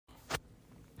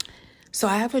So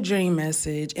I have a dream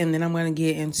message, and then I'm going to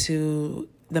get into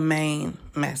the main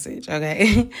message,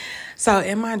 okay? So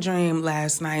in my dream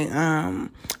last night,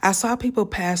 I saw people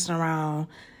passing around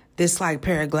this like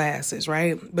pair of glasses,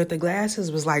 right? But the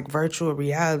glasses was like virtual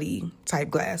reality type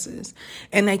glasses.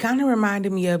 And they kind of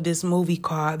reminded me of this movie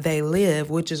called They Live,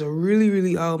 which is a really,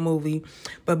 really old movie.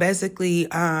 But basically,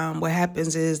 what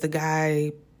happens is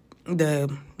the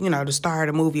star of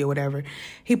the movie or whatever,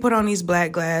 he put on these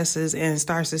black glasses and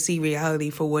starts to see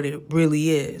reality for what it really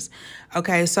is.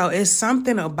 Okay, so it's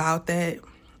something about that.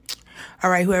 All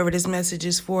right, whoever this message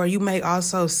is for, you may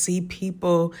also see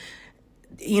people,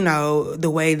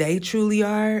 the way they truly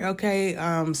are, okay?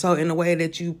 So in a way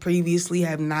that you previously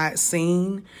have not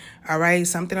seen, all right?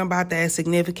 Something about that is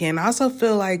significant. I also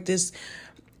feel like this,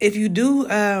 if you do,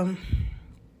 actually,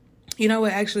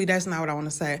 that's not what I want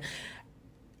to say.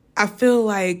 I feel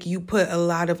like you put a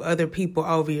lot of other people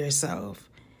over yourself.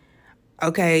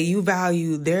 Okay, you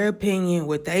value their opinion,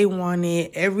 what they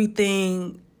wanted,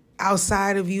 everything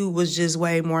outside of you was just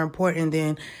way more important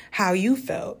than how you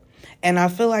felt. And I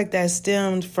feel like that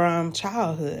stemmed from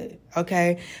childhood,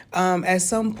 okay? At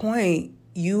some point,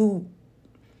 you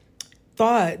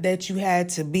thought that you had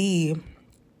to be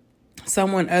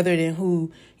someone other than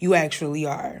who you actually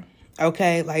are.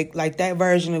 Okay, like that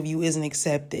version of you isn't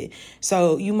accepted.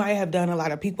 So you might have done a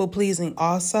lot of people pleasing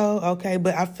also, okay?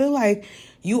 But I feel like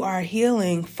you are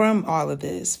healing from all of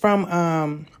this,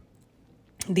 from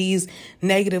these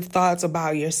negative thoughts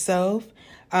about yourself.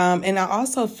 And I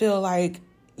also feel like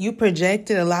you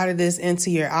projected a lot of this into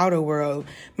your outer world,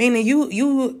 meaning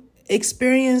you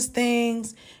experienced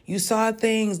things, you saw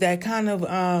things that kind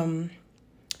of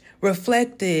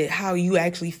reflected how you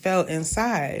actually felt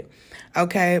inside.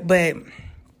 Okay, but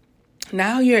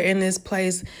now you're in this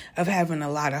place of having a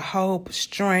lot of hope,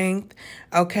 strength.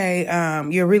 Okay,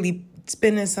 you're really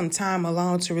spending some time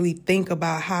alone to really think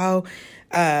about how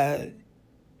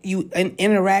you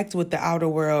interact with the outer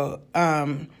world,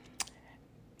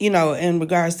 in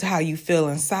regards to how you feel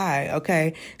inside.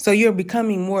 Okay, so you're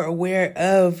becoming more aware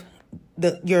of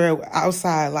your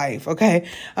outside life. Okay,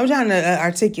 I'm trying to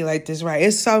articulate this right.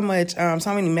 It's so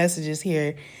many messages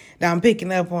here that I'm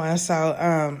picking up on.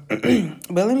 So,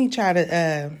 but let me try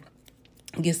to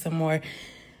get some more.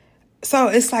 So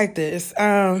it's like this.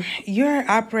 You're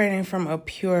operating from a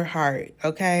pure heart,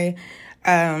 okay?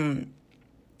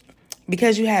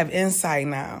 Because you have insight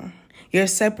now. You're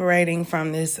separating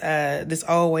from this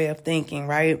old way of thinking,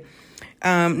 right?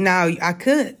 Now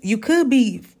you could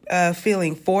be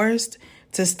feeling forced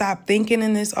to stop thinking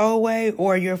in this old way,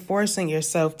 or you're forcing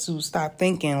yourself to stop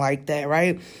thinking like that,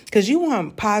 right? Because you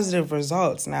want positive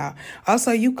results now.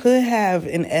 Also, you could have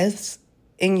an S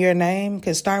in your name,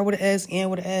 could start with an S,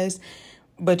 end with an S,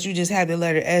 but you just have the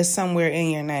letter S somewhere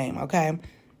in your name, okay?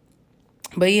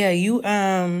 But yeah, you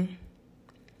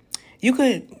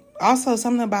could also,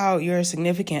 something about your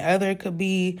significant other could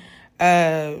be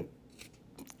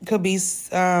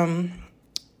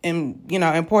important.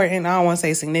 I don't want to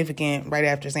say significant right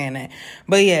after saying that.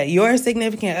 But yeah, your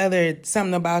significant other,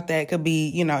 something about that could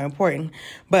be, important.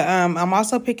 But I'm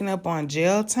also picking up on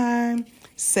jail time,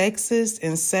 sexist,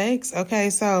 and sex.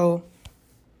 Okay, so,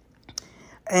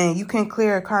 and you can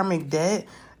clear a karmic debt.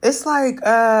 It's like,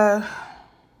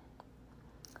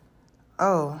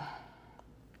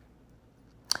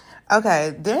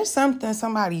 okay, there's something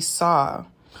somebody saw,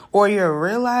 or you're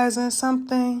realizing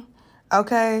something,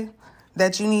 okay,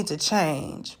 that you need to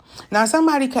change. Now,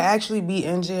 somebody could actually be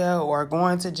in jail or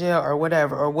going to jail or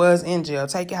whatever, or was in jail.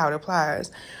 Take it how it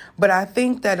applies. But I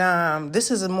think that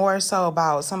this is more so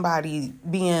about somebody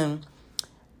being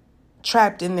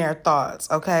trapped in their thoughts,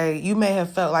 okay? You may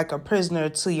have felt like a prisoner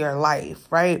to your life,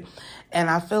 right? And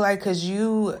I feel like because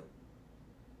you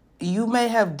may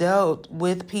have dealt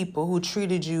with people who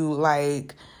treated you a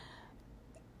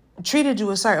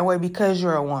certain way because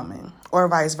you're a woman, or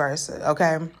vice versa,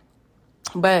 okay?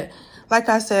 But like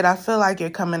I said, I feel like you're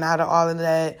coming out of all of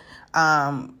that.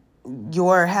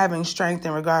 You're having strength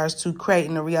in regards to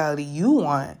creating the reality you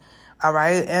want. All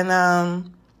right. And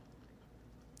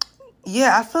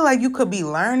I feel like you could be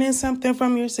learning something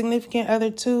from your significant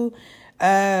other too.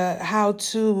 How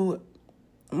to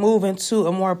move into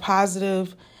a more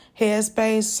positive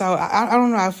headspace. So I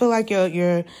don't know. I feel like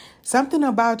you're something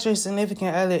about your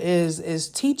significant other is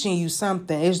teaching you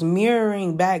something. It's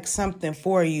mirroring back something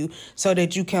for you so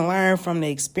that you can learn from the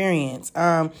experience.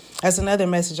 That's another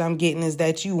message I'm getting, is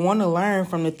that you want to learn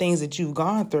from the things that you've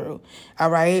gone through. All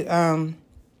right. And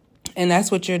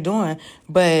that's what you're doing.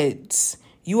 But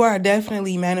you are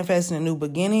definitely manifesting a new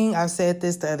beginning. I said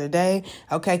this the other day.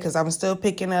 Okay. Because I'm still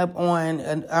picking up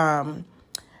on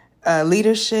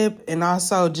leadership, and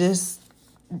also just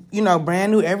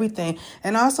brand new everything.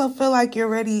 And I also feel like you're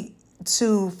ready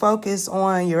to focus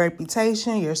on your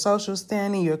reputation, your social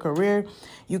standing, your career.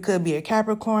 You could be a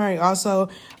Capricorn. Also,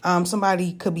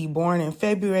 somebody could be born in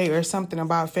February, or something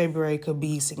about February could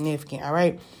be significant. All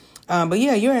right. But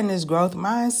yeah, you're in this growth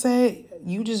mindset.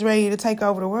 You just ready to take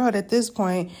over the world at this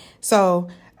point. So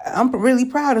I'm really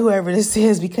proud of whoever this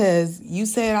is, because you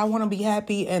said, I want to be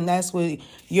happy, and that's what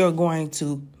you're going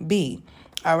to be.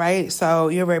 All right. So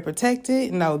you're very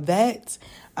protected. Know that.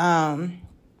 And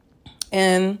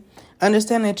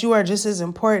understand that you are just as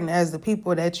important as the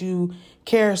people that you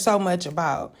care so much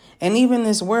about. And even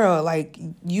this world, like,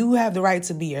 you have the right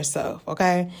to be yourself,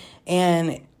 okay?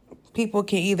 And people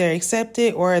can either accept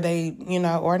it or they,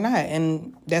 or not.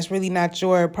 And that's really not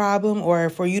your problem or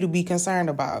for you to be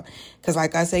concerned about. Because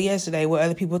like I said yesterday, what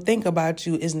other people think about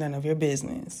you is none of your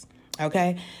business.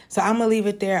 Okay, so I'm going to leave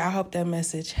it there. I hope that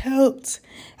message helped.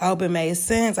 I hope it made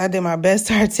sense. I did my best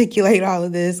to articulate all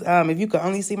of this. If you could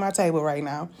only see my table right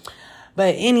now.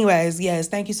 But anyways, yes,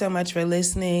 thank you so much for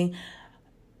listening.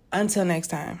 Until next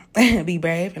time, be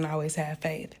brave and always have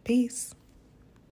faith. Peace.